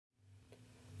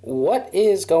What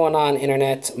is going on,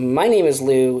 Internet? My name is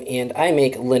Lou, and I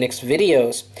make Linux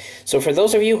videos. So for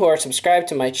those of you who are subscribed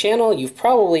to my channel, you've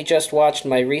probably just watched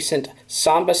my recent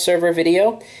Samba server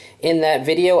video. In that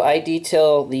video, I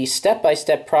detail the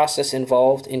step-by-step process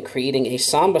involved in creating a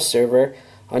Samba server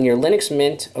on your Linux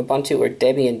Mint, Ubuntu, or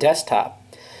Debian desktop.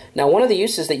 Now, one of the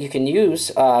uses that you can use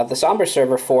the Samba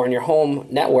server for on your home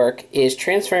network is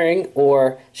transferring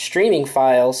or streaming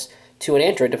files to an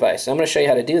Android device. I'm going to show you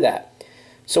how to do that.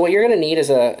 So what you're going to need is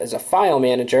a file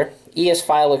manager. ES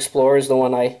File Explorer is the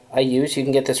one I use. You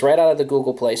can get this right out of the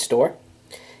Google Play Store.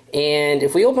 And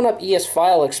if we open up ES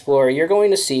File Explorer, you're going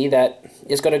to see that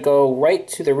it's going to go right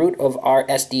to the root of our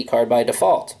SD card by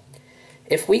default.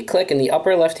 If we click in the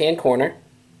upper left-hand corner,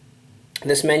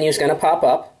 this menu is going to pop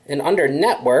up, and under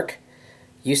Network,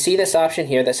 you see this option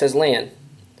here that says LAN.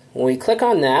 When we click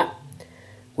on that,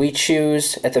 we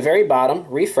choose at the very bottom,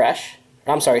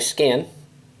 scan.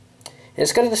 And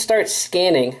it's going to start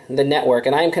scanning the network,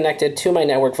 and I am connected to my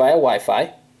network via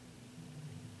Wi-Fi.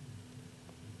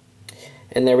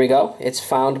 And there we go, it's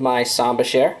found my Samba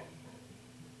share.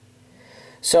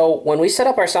 So when we set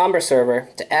up our Samba server,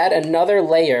 to add another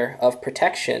layer of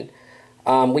protection,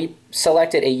 we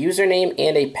selected a username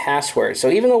and a password. So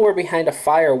even though we're behind a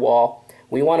firewall,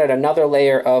 we wanted another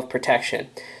layer of protection.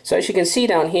 So as you can see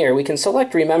down here, we can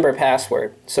select Remember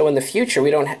Password. So in the future,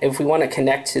 if we want to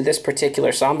connect to this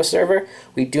particular Samba server,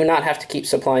 we do not have to keep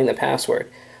supplying the password.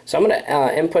 So I'm going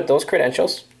to input those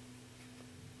credentials.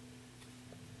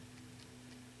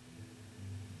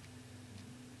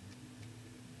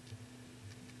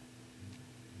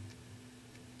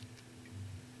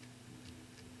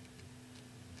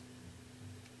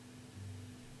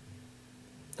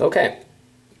 Okay.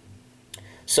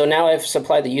 So now I've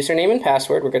supplied the username and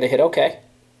password. We're going to hit OK.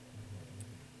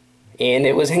 And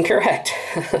it was incorrect.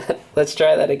 Let's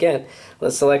try that again.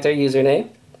 Let's select our username.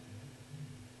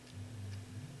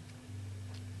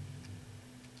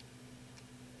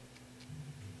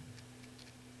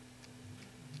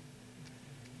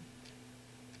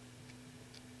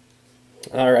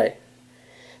 Alright.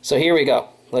 So here we go.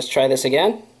 Let's try this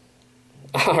again.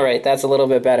 Alright, that's a little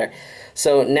bit better.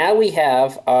 So now we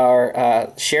have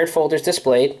our shared folders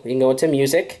displayed. We can go into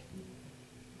music.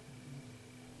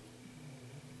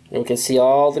 And we can see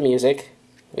all the music.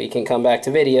 We can come back to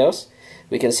videos.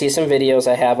 We can see some videos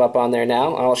I have up on there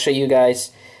now. I'll show you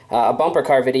guys a bumper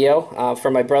car video for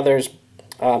my brother's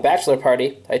bachelor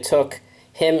party. I took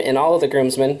him and all of the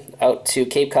groomsmen out to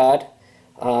Cape Cod.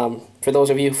 For those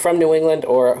of you from New England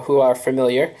or who are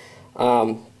familiar,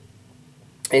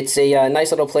 it's a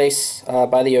nice little place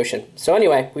by the ocean. So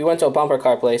anyway, we went to a bumper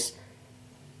car place,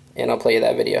 and I'll play you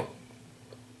that video.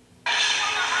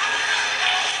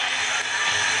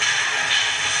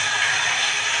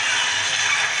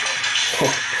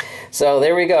 So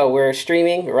there we go. We're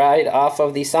streaming right off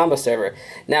of the Samba server.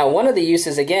 Now, one of the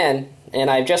uses, again, and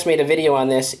I've just made a video on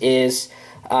this, is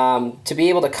to be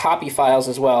able to copy files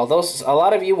as well. A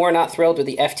lot of you were not thrilled with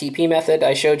the FTP method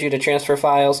I showed you to transfer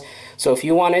files. So if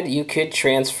you wanted, you could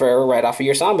transfer right off of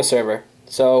your Samba server.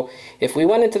 So if we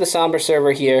went into the Samba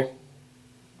server here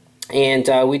and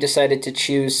we decided to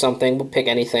choose something, we'll pick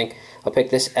anything. I'll pick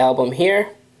this album here.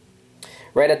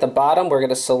 Right at the bottom, we're going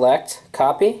to select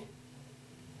copy.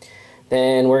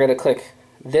 Then we're going to click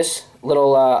this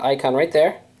little icon right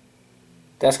there.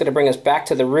 That's going to bring us back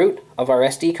to the root of our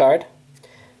SD card.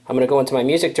 I'm going to go into my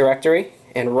music directory,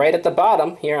 and right at the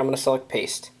bottom here I'm going to select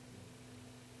paste.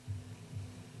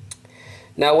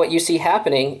 Now what you see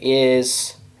happening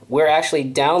is we're actually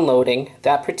downloading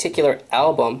that particular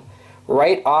album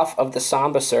right off of the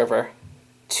Samba server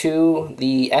to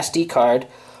the SD card,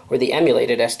 or the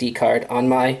emulated SD card, on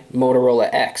my Motorola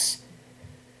X.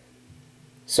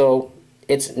 So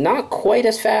it's not quite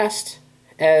as fast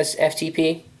as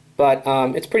FTP, but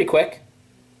it's pretty quick.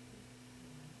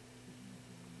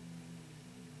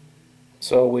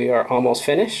 So we are almost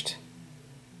finished.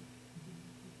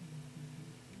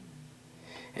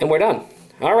 And we're done.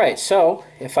 Alright, so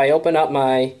if I open up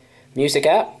my music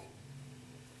app,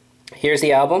 here's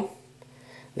the album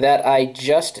that I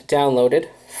just downloaded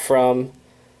from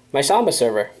my Samba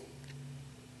server.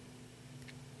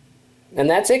 And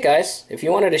that's it, guys. If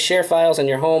you wanted to share files on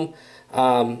your home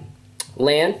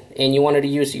LAN and you wanted to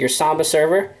use your Samba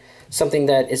server, something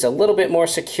that is a little bit more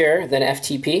secure than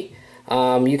FTP,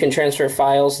 you can transfer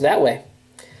files that way.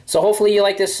 So hopefully you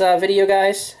like this video,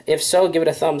 guys. If so, give it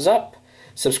a thumbs up.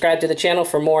 Subscribe to the channel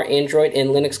for more Android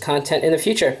and Linux content in the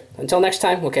future. Until next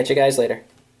time, we'll catch you guys later.